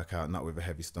into your workout not with a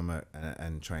heavy stomach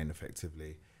and train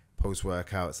effectively.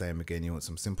 Post-workout, same again, you want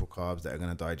some simple carbs that are going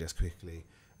to digest quickly,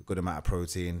 a good amount of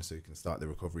protein so you can start the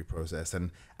recovery process,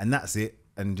 and that's it.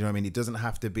 And you know what I mean, it doesn't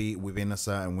have to be within a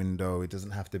certain window, it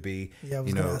doesn't have to be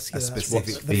a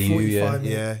specific thing.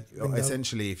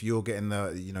 Essentially, if you're getting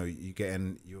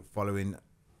you're following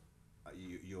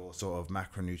your sort of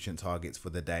macronutrient targets for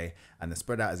the day and they're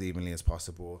spread out as evenly as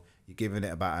possible, you're giving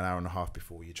it about an hour and a half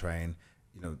before you train,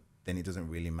 then it doesn't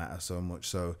really matter so much.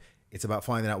 So it's about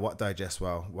finding out what digests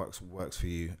well, works for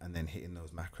you, and then hitting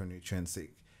those macronutrients.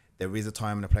 There is a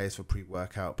time and a place for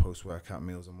pre-workout, post-workout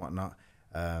meals and whatnot,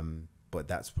 but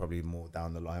that's probably more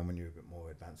down the line when you're a bit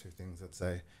more advanced with things, I'd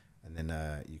say, and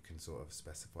then you can sort of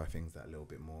specify things that a little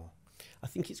bit more. I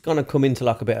think it's going to come into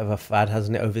like a bit of a fad,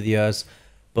 hasn't it, over the years?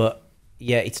 But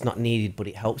yeah, it's not needed, but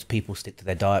it helps people stick to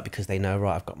their diet because they know,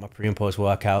 right, I've got my pre and post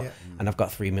workout and I've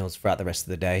got 3 meals throughout the rest of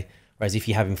the day. Whereas if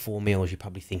you're having 4 meals, you're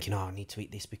probably thinking, I need to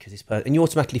eat this because it's and you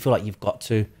automatically feel like you've got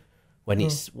to, when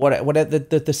it's whatever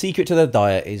the secret to the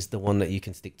diet is the one that you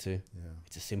can stick to.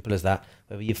 It's as simple as that.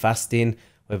 Whether you're fasting,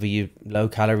 whether you're low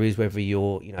calories, whether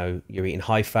you're you're eating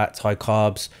high fats, high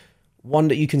carbs, one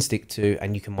that you can stick to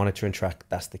and you can monitor and track,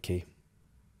 that's the key.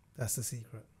 That's the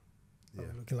secret.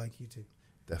 I'm looking like you too.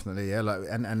 Definitely, yeah. Like,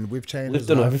 and we've changed. We've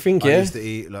done everything. I used to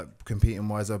eat like competing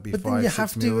wise. I'd be but 5, then you 6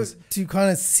 have meals. to kind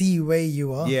of see where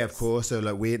you are. Yeah, of course. So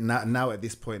like we now at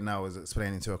this point now, I was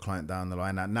explaining to a client down the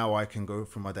line. Now I can go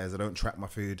through my days. I don't track my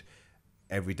food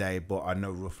every day, but I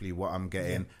know roughly what I'm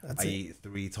getting. I eat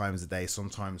 3 times a day,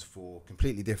 sometimes 4,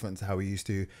 completely different to how we used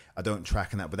to. I don't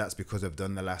track in that, but that's because I've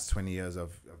done the last 20 years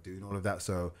of doing all of that.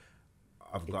 So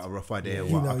I've got a rough idea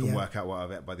what I can work out what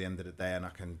I've ate by the end of the day, and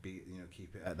I can be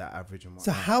keep it at that average and whatnot.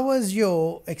 So how was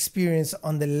your experience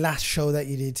on the last show that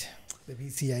you did, the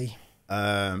PCA?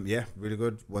 Yeah, really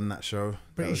good. Won that show.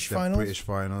 British that was the finals? British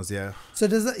finals, yeah. So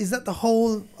is that the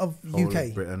whole of Whole UK?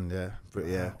 of Britain, yeah.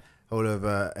 Yeah. Whole of,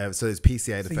 so it's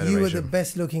PCA, the So federation. you were the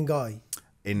best looking guy.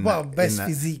 In Well, that, best in that,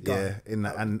 physique guy. Yeah, in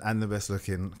that, and the best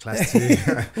looking class 2.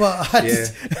 Well, Yeah.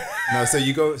 No, so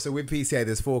you go. So with PCA,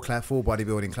 there's four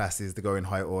bodybuilding classes that go in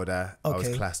height order. I was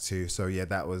Okay. class 2, so yeah,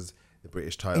 that was the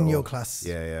British title in your class.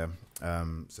 Yeah, yeah.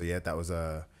 So yeah, that was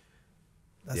a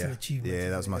That's yeah. an achievement. Yeah,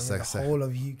 that was my isn't it? second. The whole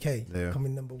of UK Yeah.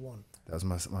 coming number 1. That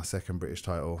was my second British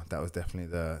title. That was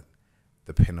definitely the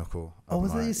pinnacle. Oh, of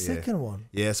was that my- your yeah. second one?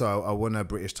 Yeah, so I won a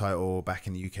British title back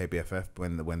in the UK BFF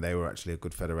when they were actually a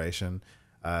good federation.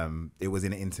 It was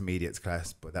in an intermediates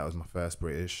class, but that was my first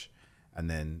British, and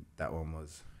then that one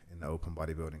was in the open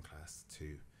bodybuilding class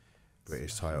 2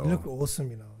 British title. You look awesome,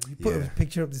 you know. You put Yeah. a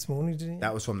picture up this morning, didn't you?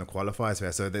 That was from the qualifiers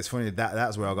fair. So that's funny.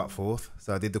 That's where I got 4th.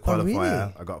 So I did the Oh, qualifier.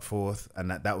 really? I got 4th,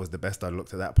 and that was the best I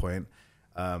looked at that point.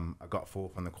 I got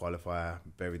 4th on the qualifier.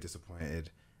 Very disappointed.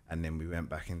 And then we went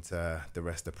back into the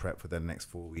rest of prep for the next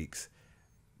 4 weeks.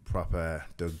 Proper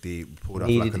dug deep. Pulled off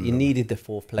like You needed the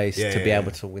 4th place Yeah, to be yeah, able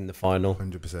yeah. to win the final.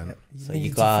 100%. So need you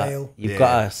to got fail. you've Yeah.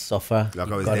 got to suffer. Like I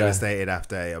You've was gotta- devastated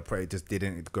after. I probably just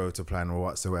didn't go to plan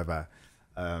whatsoever.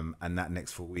 And that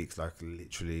next 4 weeks, like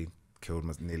literally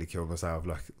nearly killed myself.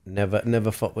 Like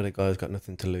Never fought with a guy who's got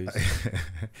nothing to lose.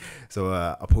 so,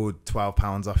 I pulled 12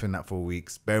 pounds off in that 4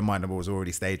 weeks. Bear in mind, I was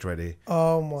already stage ready.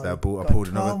 Oh my So I God, pulled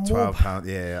another 12 12 more pounds.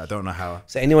 Yeah, I don't know how.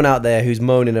 So anyone out there who's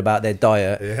moaning about their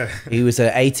diet, Yeah, he was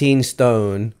at 18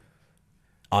 stone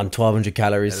on 1,200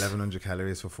 calories 1,100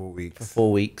 calories for 4 weeks. for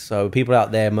 4 weeks. So people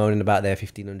out there moaning about their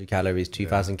 1,500 calories,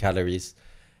 2,000 calories,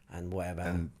 and whatever.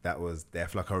 And that was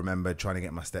death. Like I remember trying to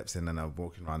get my steps in, and I was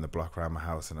walking around the block around my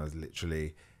house, and I was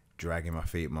literally dragging my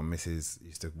feet. My missus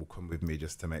used to come with me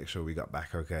just to make sure we got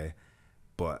back okay.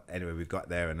 But anyway, we got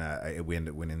there, and we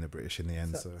ended up winning the British in the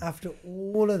end. So So, after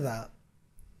all of that,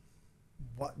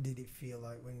 what did it feel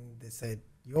like when they said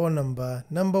your number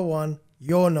 1,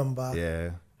 your number?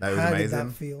 yeah, that was How did amazing.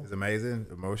 that feel? It was amazing,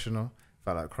 emotional.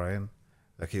 Felt like crying.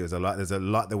 Like it was a lot. There's a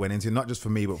lot that went into, not just for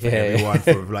me, but for Yeah. everyone.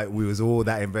 For like we was all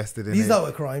that invested in These it. that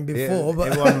were crying before, Yeah, but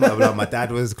everyone, like my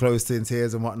dad was close to in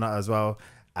tears and whatnot as well.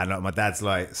 And like my dad's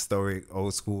like stoic,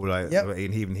 old school, like Yep.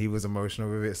 and even he was emotional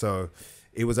with it. So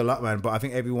it was a lot, man. But I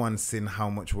think everyone's seen how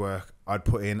much work I'd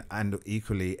put in, and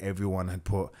equally everyone had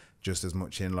put just as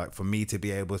much in. Like for me to be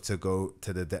able to go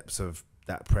to the depths of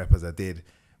that prep as I did,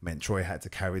 meant Troy had to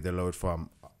carry the load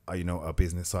from a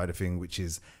business side of thing, which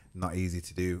is not easy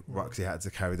to do. Roxy had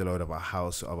to carry the load of our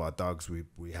house, of our dogs.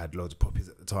 We had loads of puppies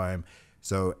at the time,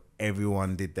 so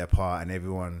everyone did their part, and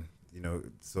everyone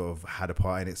sort of had a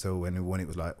part in it. So when it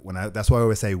was like that's why I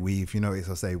always say we've,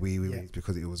 I say we Yeah.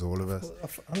 because it was all of us.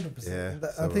 100%. Yeah,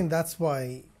 I so- think that's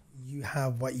why you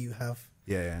have what you have,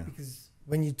 Yeah, because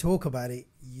when you talk about it,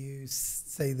 you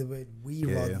say the word we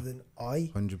Yeah, rather yeah. than I,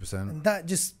 100%. and that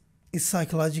just is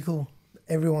psychological.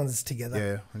 Everyone's together.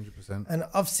 Yeah, 100%. And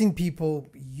I've seen people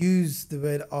use the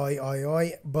word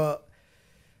I, but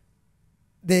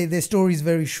their story is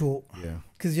very short. Yeah,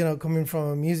 Because, coming from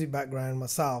a music background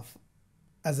myself,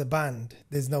 as a band,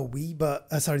 there's no we, but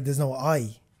there's no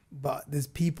I. But there's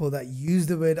people that use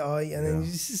the word I, and then Yeah.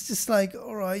 it's just like,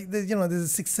 all right, there's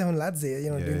 6-7 lads here, Yeah,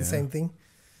 doing the yeah. same thing.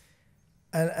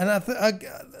 And I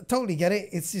totally get it.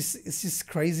 It's just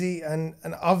crazy. And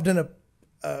I've done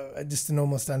just a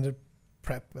normal standard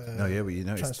prep. no, yeah, but it's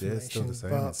still the transformation, same.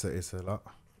 but- It's a lot.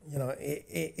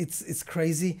 It's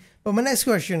crazy. But my next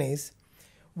question is,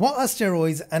 what are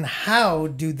steroids and how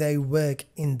do they work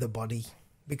in the body?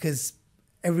 Because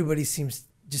everybody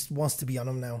just wants to be on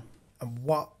them now. And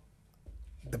what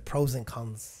the pros and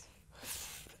cons?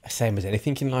 Same as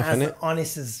anything in life, As isn't it?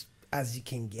 honest as you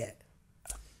can get.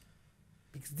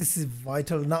 Because this is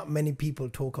vital. Not many people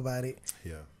talk about it.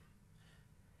 Yeah,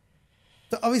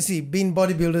 So obviously, being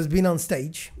bodybuilders, being on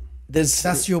stage,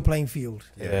 that's your playing field.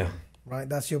 yeah. Right?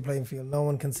 That's your playing field. No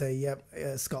one can say, yep,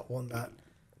 Scott won that.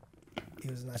 It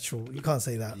was natural. You can't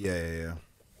say that. yeah.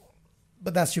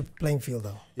 But that's your playing field,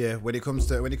 though. Yeah, when it comes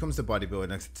to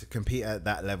bodybuilding, to compete at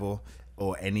that level,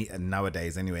 or and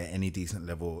nowadays anyway, any decent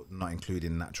level, not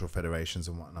including natural federations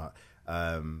and whatnot,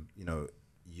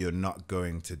 you're not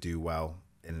going to do well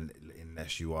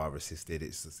unless you are assisted.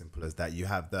 It's as simple as that. You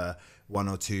have the 1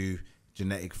 or 2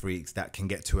 genetic freaks that can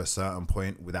get to a certain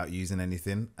point without using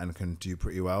anything and can do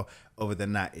pretty well. Other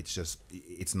than that,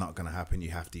 it's not going to happen.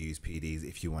 You have to use PDs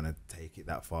if you want to take it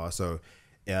that far. So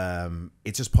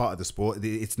it's just part of the sport.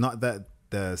 It's not that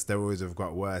the steroids have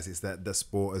got worse, it's that the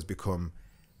sport has become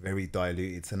very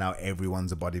diluted. So now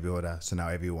everyone's a bodybuilder, so now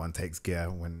everyone takes gear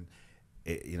when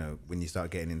you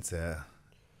start getting into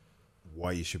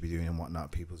why you should be doing and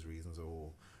whatnot. People's reasons are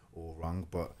all wrong.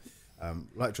 But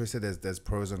like Troy said, there's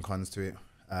pros and cons to it.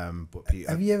 But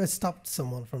have you ever stopped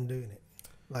someone from doing it?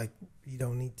 Like, you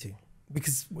don't need to.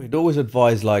 Because we'd always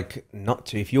advise like not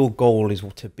to. If your goal is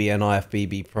to be an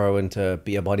IFBB pro and to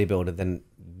be a bodybuilder, then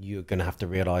you're going to have to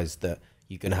realize that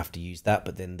you're going to have to use that.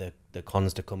 But then the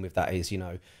cons to come with that is, you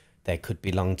know, there could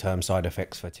be long-term side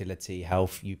effects, fertility,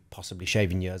 health, you possibly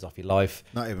shaving years off your life.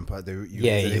 Not even part. If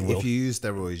you use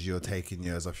steroids, you're taking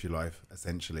years off your life.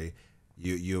 Essentially,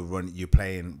 you're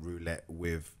playing roulette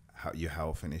with your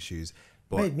health and issues.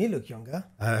 But made me look younger.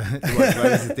 What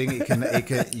is the thing? It can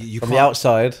you from can't, the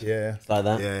outside. Yeah, it's like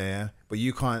that. Yeah. But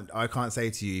I can't say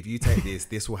to you, if you take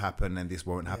this will happen and this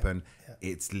won't happen. Yeah.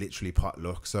 It's literally pot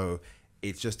luck. So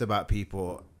it's just about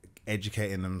people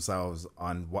educating themselves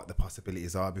on what the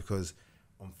possibilities are, because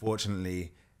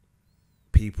unfortunately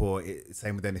people,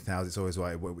 same with anything else, it's always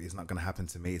like, well, it's not going to happen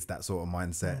to me. It's that sort of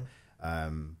mindset.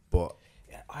 But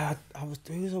I was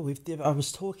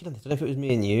talking, I don't know if it was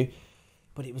me and you,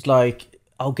 but it was like,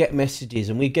 I'll get messages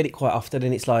and we get it quite often,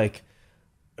 and it's like,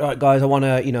 all right guys, I want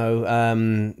to, you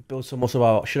know, build some muscle.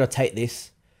 Well, should I take this?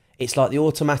 It's like the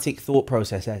automatic thought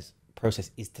process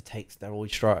is to take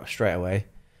steroids straight away.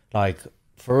 Like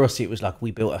for us, it was like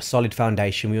we built a solid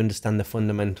foundation. We understand the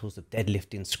fundamentals of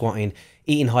deadlifting, squatting,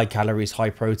 eating high calories, high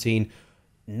protein.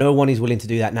 No one is willing to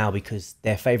do that now because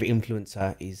their favorite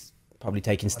influencer is probably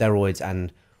taking steroids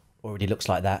and already looks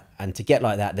like that. And to get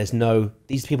like that,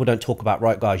 these people don't talk about,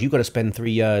 right guys, you've got to spend 3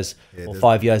 years or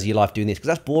 5 years of your life doing this, because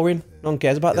that's boring. No one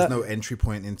cares about that. There's no entry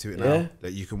point into it now.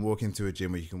 Like you can walk into a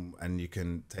gym where you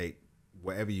can take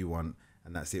whatever you want,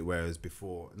 and that's it. Whereas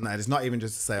before, no, it's not even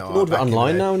just to say, you can order it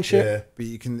online now and shit. Yeah, but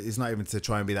it's not even to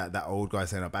try and be that old guy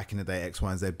saying, oh, back in the day X, Y,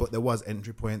 and Z. But there was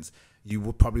entry points.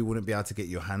 You probably wouldn't be able to get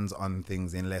your hands on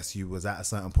things unless you was at a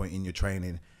certain point in your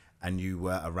training and you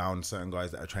were around certain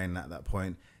guys that are training at that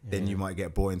point. Then you might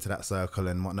get brought into that circle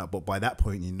and whatnot. But by that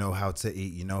point, you know how to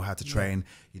eat, you know how to train,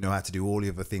 you know how to do all the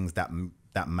other things that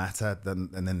matter.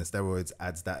 And then the steroids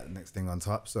adds that next thing on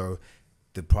top. So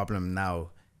the problem now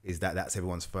is that that's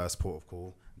everyone's first port of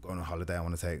call. Going on holiday, I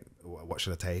want to take, what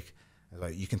should I take?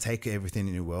 Like, you can take everything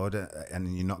in your world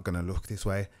and you're not going to look this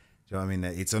way. Do you know what I mean?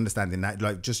 It's understanding that,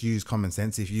 like, just use common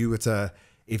sense. If you were to,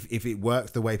 if it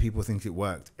worked the way people think it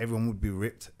worked, everyone would be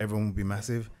ripped, everyone would be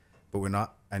massive, but we're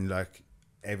not. And like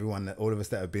everyone, all of us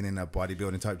that have been in a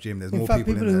bodybuilding type gym, there's more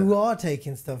people in there. Who are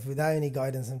taking stuff without any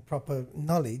guidance and proper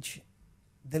knowledge,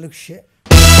 they look shit.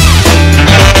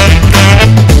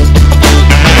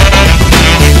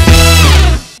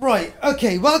 Right,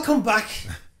 okay, welcome back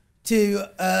to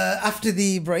after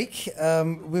the break.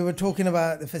 We were talking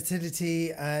about the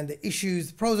fertility and the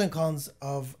issues, pros and cons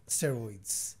of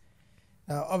steroids.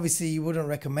 Now, obviously, you wouldn't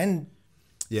recommend.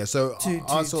 Yeah, so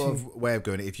our sort of way of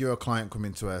going, if you're a client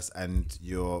coming to us and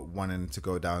you're wanting to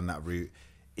go down that route,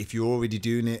 if you're already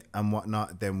doing it and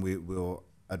whatnot, then we will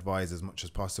advise as much as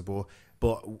possible.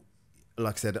 But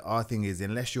like I said, our thing is,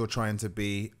 unless you're trying to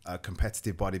be a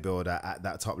competitive bodybuilder at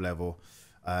that top level,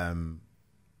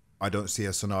 I don't see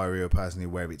a scenario personally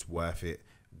where it's worth it.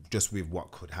 Just with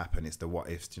what could happen, it's the what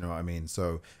ifs. Do you know what I mean?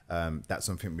 So that's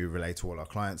something we relate to all our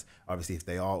clients. Obviously, if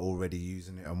they are already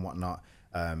using it and whatnot,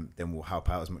 then we'll help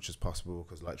out as much as possible.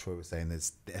 Because like Troy was saying,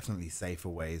 there's definitely safer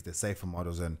ways. There's safer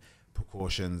models and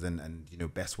precautions and you know,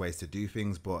 best ways to do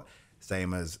things. But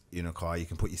same as, you know, car, you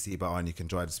can put your seatbelt on, you can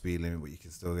drive the speed limit, but you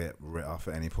can still get writ off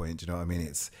at any point. Do you know what I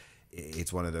mean?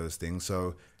 It's one of those things.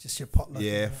 So just your potluck.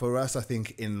 Yeah, for us, I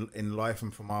think in life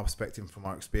and from our perspective, from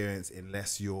our experience,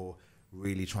 unless you're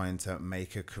really trying to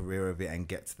make a career of it and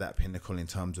get to that pinnacle in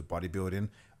terms of bodybuilding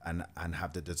and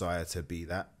have the desire to be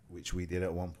that, which we did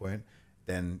at one point,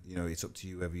 then, you know, it's up to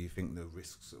you whether you think the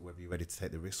risks, whether you're ready to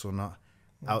take the risks or not.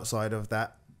 Outside of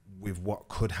that, with what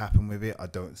could happen with it, I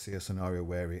don't see a scenario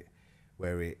where it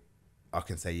I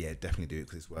can say, yeah, definitely do it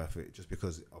because it's worth it, just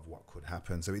because of what could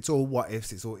happen. So it's all what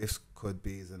ifs, it's all ifs, could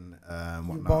be's, and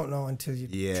whatnot. You won't know until you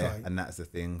try. And that's the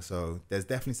thing. So there's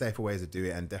definitely safer ways to do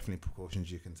it, and definitely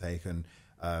precautions you can take, and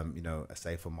you know, a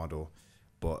safer model.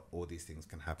 But all these things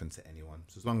can happen to anyone.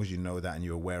 So as long as you know that and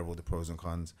you're aware of all the pros and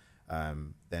cons,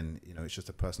 then, you know, it's just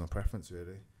a personal preference,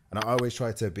 really. And I always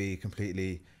try to be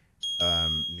completely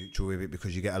neutral with it,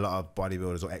 because you get a lot of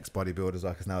bodybuilders or ex-bodybuilders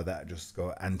like us now that just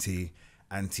go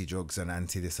anti-drugs and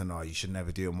anti this and oh, you should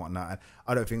never do and whatnot. And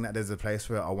I don't think that there's a place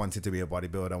for it. I wanted to be a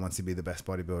bodybuilder. I wanted to be the best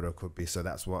bodybuilder I could be. So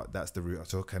that's the route I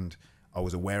took, and I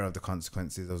was aware of the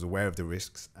consequences. I was aware of the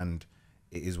risks, and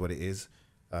it is what it is.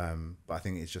 But I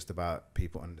think it's just about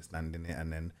people understanding it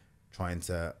and then trying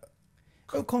to.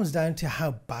 It comes down to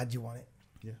how bad you want it.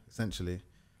 Yeah, essentially.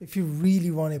 if you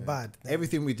really want it bad. Then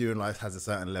Everything we do in life has a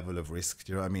certain level of risk.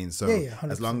 Do you know what I mean? So Yeah,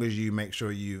 100%. as long as you make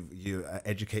sure you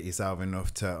educate yourself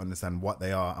enough to understand what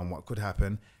they are and what could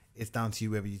happen, it's down to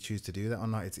you whether you choose to do that or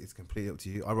not. It's completely up to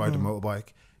you. I ride a motorbike.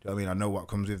 Do you know what I mean? I know what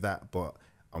comes with that, but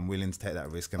I'm willing to take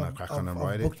that risk and I crack on and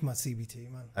ride I've it. booked my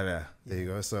CBT, man. Oh, yeah, there you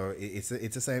go. So it's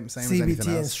the same as CBT anything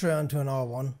and else. straight onto an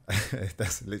R1.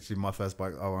 That's literally my first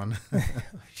bike R1. Oh,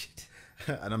 shit.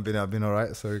 And I've been all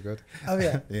right. So good. Oh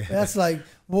yeah. Yeah. That's like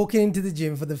walking into the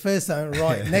gym for the first time.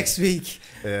 Right, next week.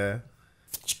 Yeah.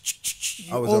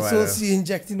 I was All alright, sorts, you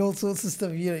injecting all sorts of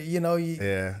stuff. You know.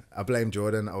 Yeah, I blame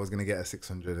Jordan. I was gonna get a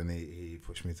 600, and he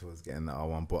pushed me towards getting the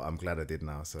R1. But I'm glad I did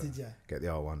now. So Did ya? get the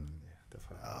R1. Yeah,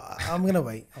 definitely. I'm gonna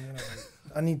wait.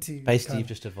 I need to. Basically, you've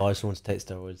just advised someone to take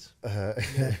steroids.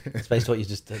 Yeah. It's based on what you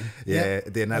just done. Yeah,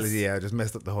 the analogy. Yeah, I just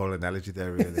messed up the whole analogy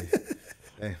there. Really.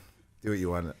 Hey, do what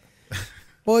you want.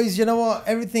 Boys, you know what?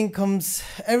 Everything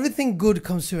good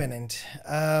comes to an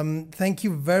end. Thank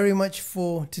you very much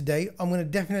for today. I'm gonna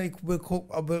definitely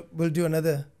we'll do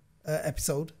another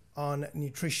episode on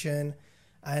nutrition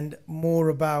and more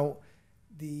about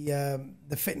the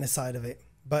fitness side of it.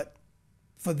 But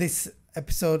for this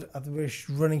episode, we're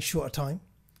running short of time.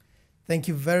 Thank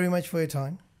you very much for your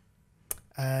time.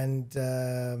 And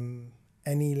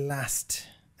any last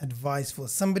advice for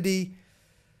somebody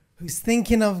who's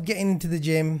thinking of getting into the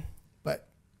gym, but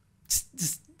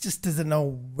just doesn't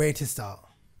know where to start?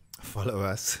 Follow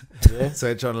us. Yeah.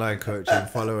 Swench Online Coaching.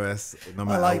 Follow us no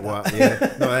matter like what. that.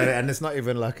 Yeah. No, and it's not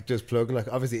even like just plug. Like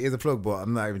obviously it is a plug, but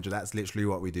I'm not even. That's literally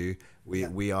what we do.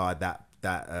 We are that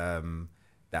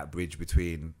bridge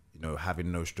between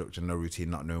having no structure, no routine,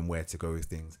 not knowing where to go with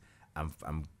things, and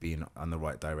being on the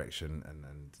right direction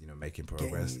and making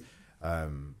progress.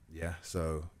 Yeah.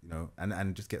 So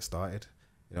and just get started.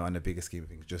 On the bigger scheme of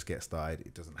things, just get started.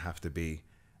 It doesn't have to be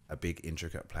a big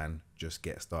intricate plan. Just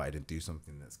get started and do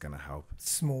something that's gonna help.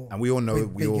 Small. And we all know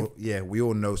we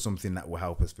all know something that will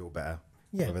help us feel better.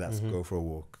 Yeah. Whether that's go for a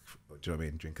walk, or, do you know what I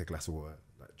mean? Drink a glass of water.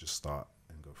 Like just start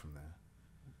and go from there.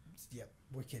 Yep,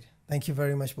 wicked. Thank you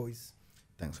very much, boys.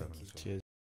 Thanks for having us. Cheers.